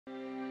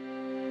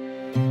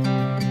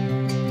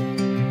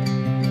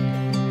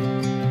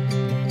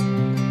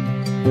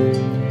Hi,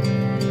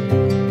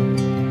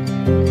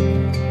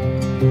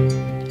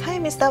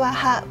 Mr.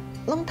 Wahab.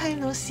 Long time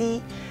no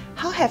see.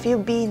 How have you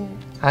been?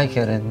 Hi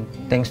Karen,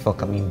 thanks for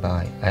coming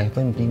by. I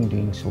haven't been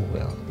doing so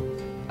well.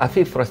 I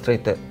feel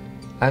frustrated.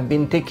 I've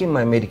been taking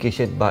my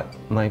medication but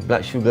my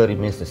blood sugar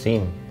remains the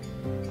same.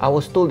 I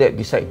was told that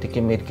besides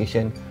taking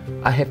medication,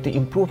 I have to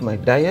improve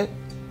my diet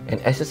and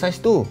exercise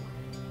too.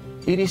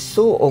 It is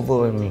so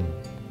overwhelming.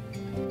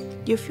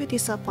 You feel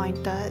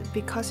disappointed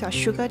because your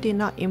sugar did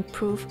not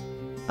improve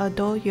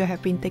although you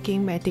have been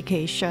taking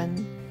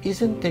medication.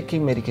 Isn't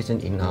taking medication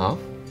enough?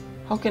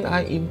 How can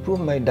I improve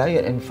my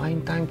diet and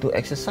find time to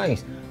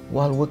exercise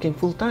while working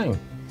full-time?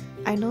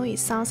 I know it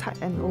sounds hard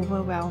and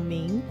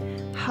overwhelming.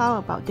 How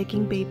about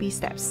taking baby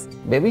steps?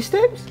 Baby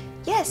steps?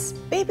 Yes,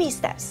 baby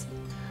steps.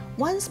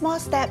 One small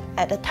step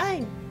at a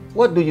time.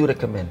 What do you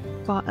recommend?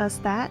 For a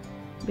start,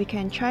 we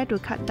can try to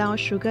cut down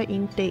sugar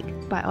intake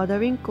by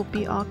ordering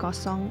kopi or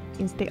kosong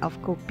instead of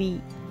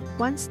kopi.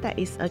 Once that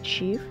is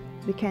achieved,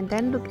 we can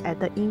then look at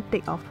the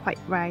intake of white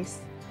rice.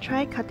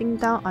 Try cutting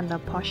down on the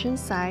portion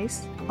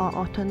size, or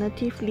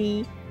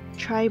alternatively,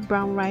 try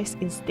brown rice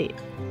instead.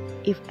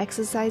 If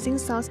exercising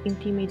sounds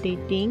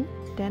intimidating,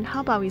 then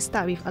how about we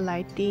start with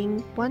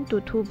alighting 1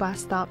 to 2 bus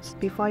stops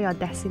before your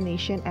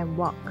destination and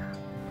walk.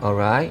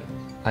 Alright,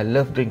 I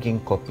love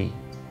drinking coffee.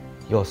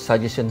 Your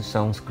suggestion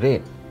sounds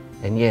great.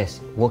 And yes,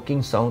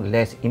 walking sounds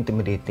less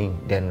intimidating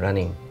than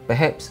running.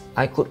 Perhaps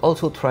I could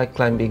also try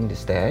climbing the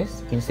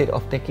stairs instead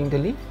of taking the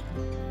lift?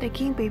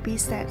 Taking baby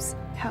steps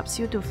helps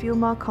you to feel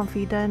more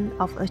confident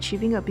of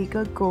achieving a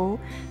bigger goal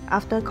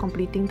after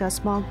completing the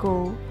small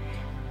goal.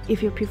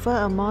 If you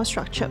prefer a more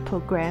structured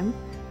program,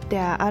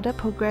 there are other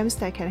programs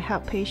that can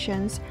help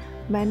patients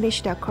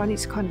manage their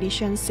chronic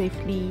conditions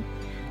safely.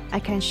 I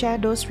can share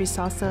those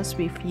resources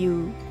with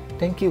you.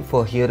 Thank you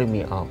for hearing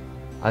me out.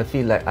 I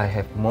feel like I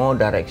have more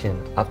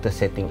direction after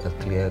setting a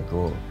clear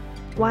goal.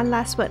 One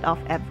last word of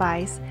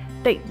advice.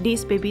 Take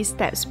these baby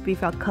steps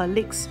with your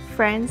colleagues,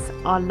 friends,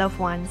 or loved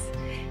ones.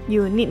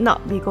 You need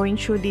not be going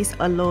through this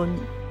alone.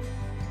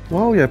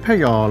 Wow, you have packed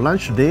your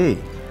lunch today.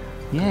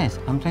 Yes,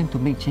 I'm trying to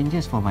make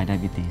changes for my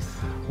diabetes.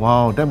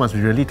 Wow, that must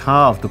be really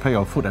tough to pack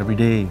your food every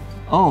day.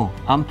 Oh,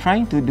 I'm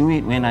trying to do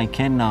it when I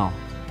can now.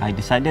 I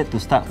decided to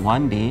start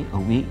one day a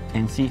week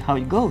and see how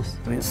it goes.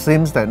 And it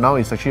seems that now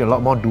it's actually a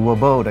lot more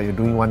doable that you're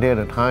doing one day at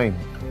a time.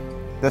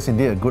 That's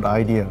indeed a good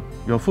idea.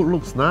 Your food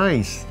looks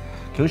nice.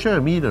 Can you share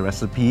with me the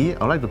recipe?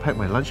 I'd like to pack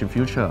my lunch in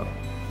future.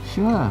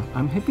 Sure,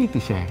 I'm happy to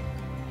share.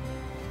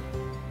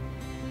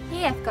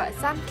 Hey, I've got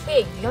some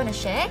cake. You want to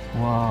share?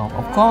 Wow,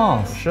 of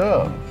course.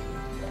 Sure.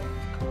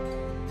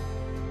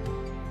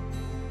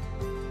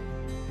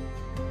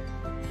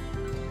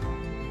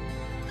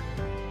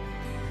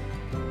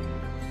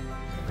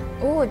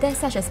 Oh, that's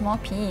such a small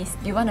piece.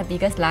 Do you want a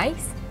bigger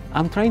slice?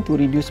 I'm trying to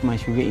reduce my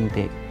sugar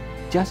intake.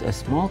 Just a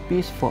small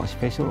piece for a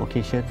special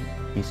occasion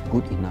is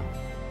good enough.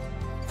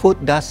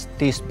 Food does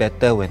taste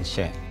better when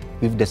shared.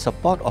 With the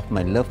support of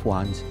my loved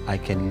ones, I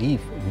can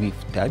live with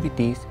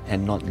diabetes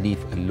and not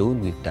live alone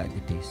with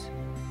diabetes.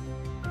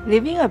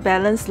 Living a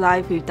balanced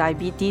life with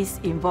diabetes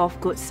involves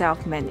good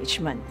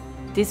self-management.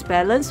 This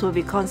balance will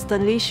be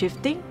constantly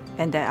shifting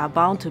and there are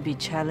bound to be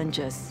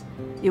challenges.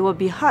 It will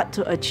be hard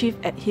to achieve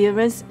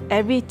adherence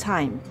every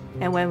time,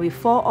 and when we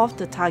fall off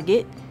the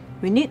target,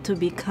 we need to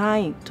be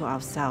kind to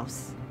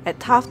ourselves. At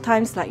tough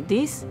times like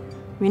this,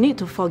 we need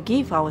to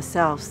forgive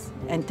ourselves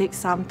and take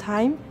some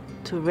time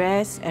to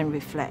rest and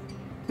reflect.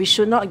 We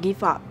should not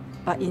give up,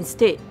 but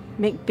instead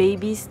make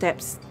baby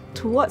steps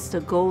towards the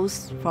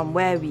goals from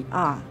where we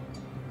are.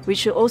 We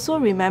should also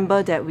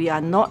remember that we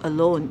are not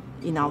alone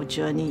in our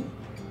journey,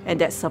 and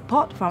that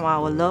support from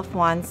our loved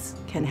ones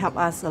can help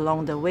us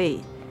along the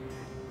way.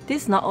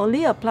 This not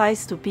only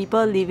applies to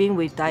people living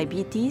with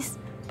diabetes,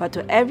 but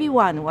to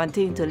everyone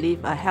wanting to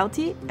live a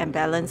healthy and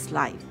balanced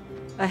life.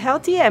 A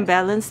healthy and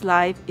balanced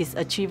life is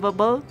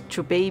achievable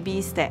through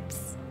baby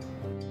steps.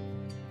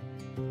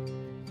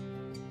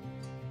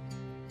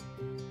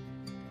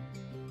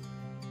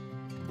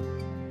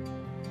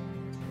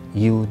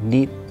 You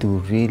need to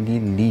really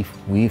live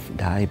with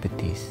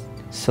diabetes.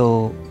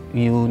 So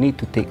you need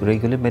to take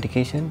regular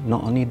medication.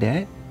 Not only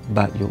that,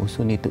 but you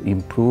also need to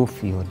improve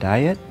your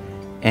diet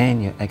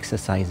and your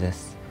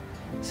exercises.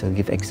 So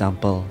give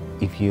example,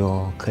 if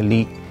your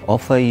colleague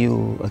offer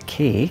you a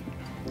cake,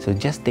 so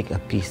just take a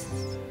piece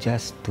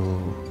just to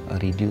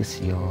reduce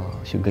your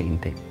sugar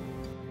intake.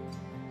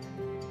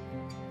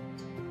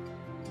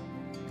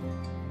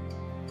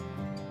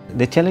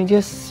 The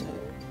challenges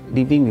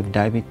living with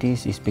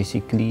diabetes is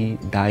basically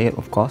diet,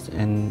 of course,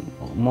 and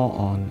more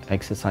on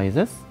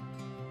exercises.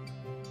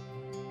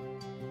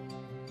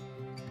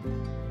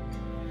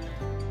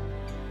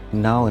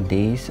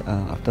 Nowadays,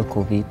 after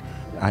COVID,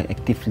 I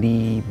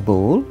actively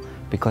bowl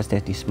because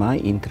that is my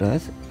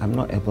interest. I'm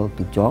not able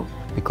to jog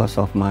because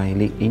of my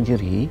leg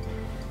injury.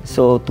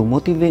 So to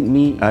motivate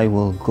me, I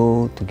will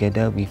go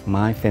together with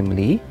my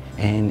family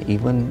and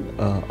even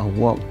a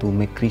walk to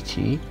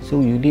McRitchie.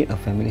 So you need a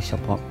family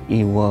support.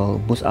 It will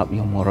boost up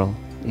your morale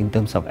in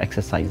terms of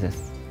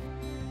exercises.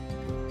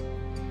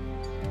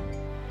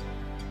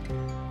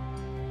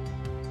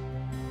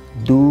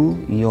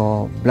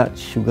 your blood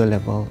sugar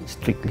level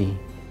strictly.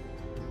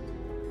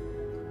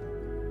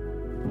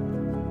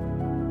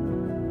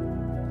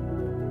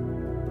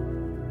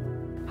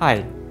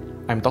 Hi,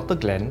 I'm Dr.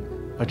 Glenn,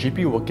 a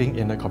GP working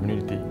in the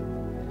community.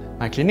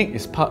 My clinic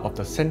is part of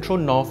the Central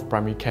North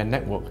Primary Care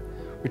Network,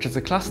 which is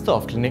a cluster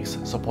of clinics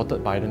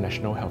supported by the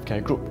National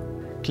Healthcare Group.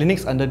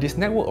 Clinics under this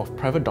network of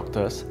private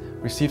doctors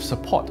receive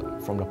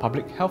support from the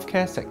public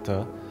healthcare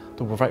sector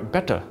to provide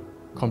better,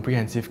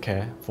 comprehensive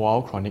care for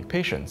our chronic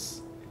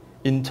patients.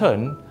 In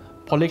turn,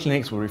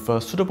 polyclinics will refer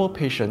suitable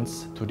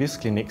patients to these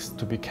clinics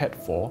to be cared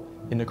for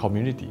in the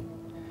community.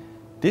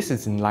 This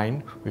is in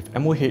line with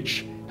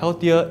MOH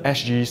Healthier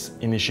SG's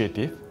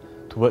initiative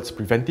towards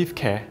preventive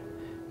care,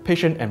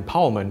 patient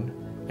empowerment,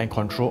 and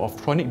control of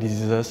chronic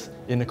diseases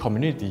in the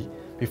community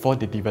before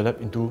they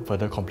develop into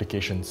further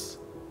complications.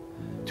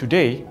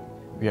 Today,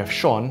 we have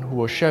Sean who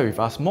will share with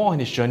us more on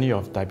his journey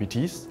of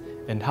diabetes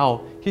and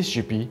how his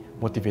GP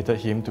motivated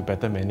him to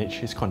better manage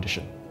his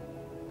condition.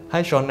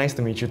 Hi Sean, nice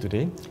to meet you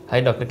today. Hi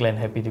Dr. Glenn,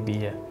 happy to be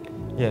here.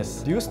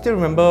 Yes, do you still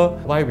remember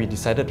why we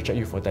decided to check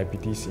you for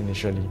diabetes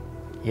initially?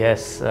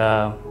 Yes,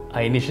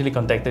 I initially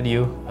contacted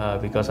you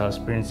because I was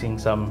experiencing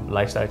some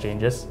lifestyle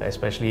changes,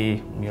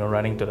 especially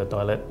running to the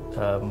toilet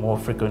more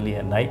frequently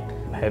at night,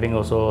 having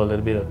also a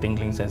little bit of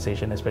tingling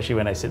sensation, especially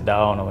when I sit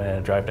down or when I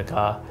drive the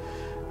car,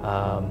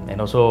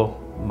 and also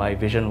my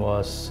vision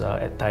was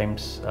at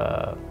times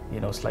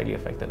slightly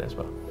affected as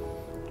well.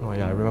 Oh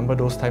yeah, I remember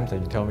those times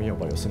that you tell me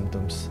about your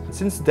symptoms.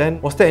 Since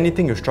then, was there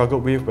anything you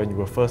struggled with when you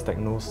were first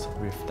diagnosed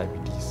with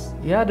diabetes?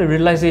 Yeah, the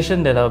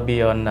realization that I'll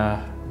be on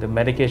the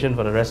medication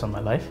for the rest of my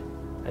life.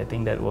 I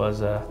think that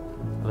was a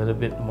little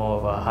bit more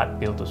of a hard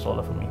pill to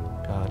swallow for me.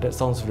 That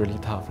sounds really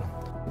tough.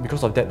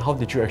 Because of that, how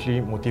did you actually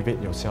motivate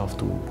yourself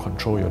to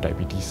control your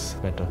diabetes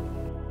better?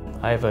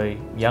 I have a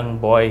young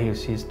boy,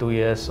 he's 2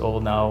 years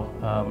old now,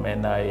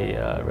 and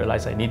I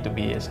realized I need to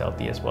be as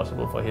healthy as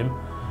possible for him.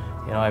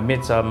 I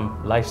made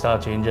some lifestyle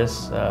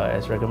changes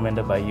as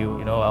recommended by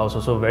you. I was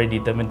also very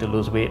determined to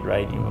lose weight,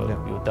 right? You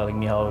were telling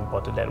me how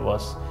important that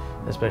was,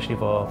 especially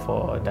for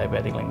a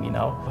diabetic like me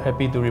now.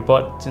 Happy to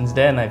report, since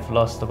then I've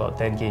lost about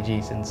 10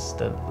 kg since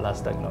the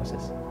last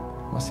diagnosis.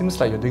 Well, it seems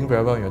like you're doing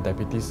very well in your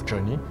diabetes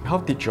journey. How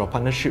did your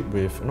partnership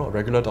with a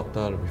regular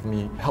doctor, with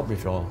me, help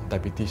with your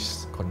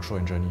diabetes control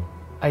and journey?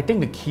 I think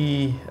the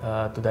key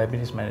to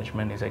diabetes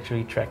management is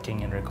actually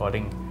tracking and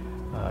recording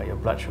your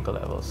blood sugar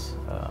levels,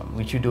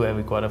 which you do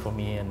every quarter for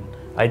me, and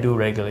I do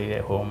regularly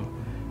at home.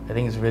 I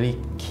think it's really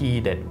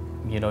key that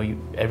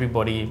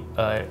everybody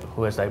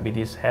who has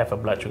diabetes have a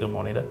blood sugar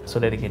monitor so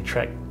that they can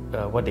track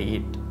what they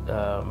eat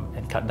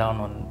and cut down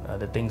on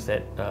the things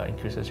that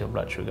increases your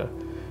blood sugar,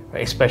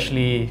 right?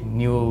 Especially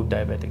new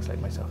diabetics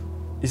like myself.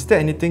 Is there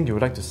anything you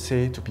would like to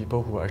say to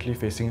people who are actually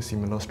facing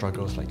similar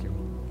struggles like you?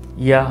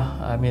 Yeah,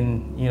 I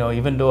mean,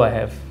 even though I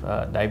have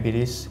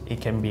diabetes,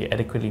 it can be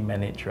adequately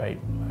managed, right?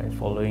 By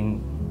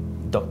following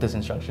doctor's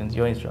instructions,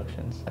 your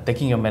instructions,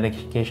 taking your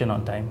medication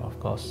on time, of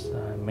course,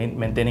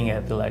 maintaining a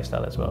healthy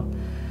lifestyle as well.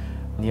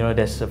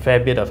 There's a fair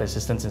bit of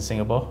assistance in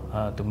Singapore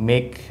to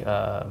make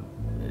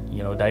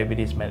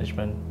diabetes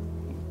management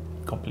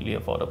completely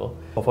affordable.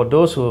 For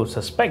those who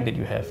suspect that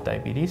you have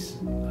diabetes,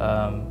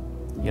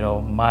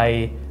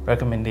 my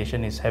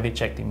recommendation is have it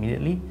checked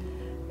immediately,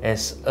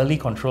 as early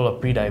control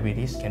of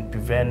pre-diabetes can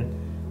prevent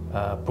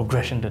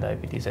progression to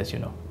diabetes, as you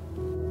know.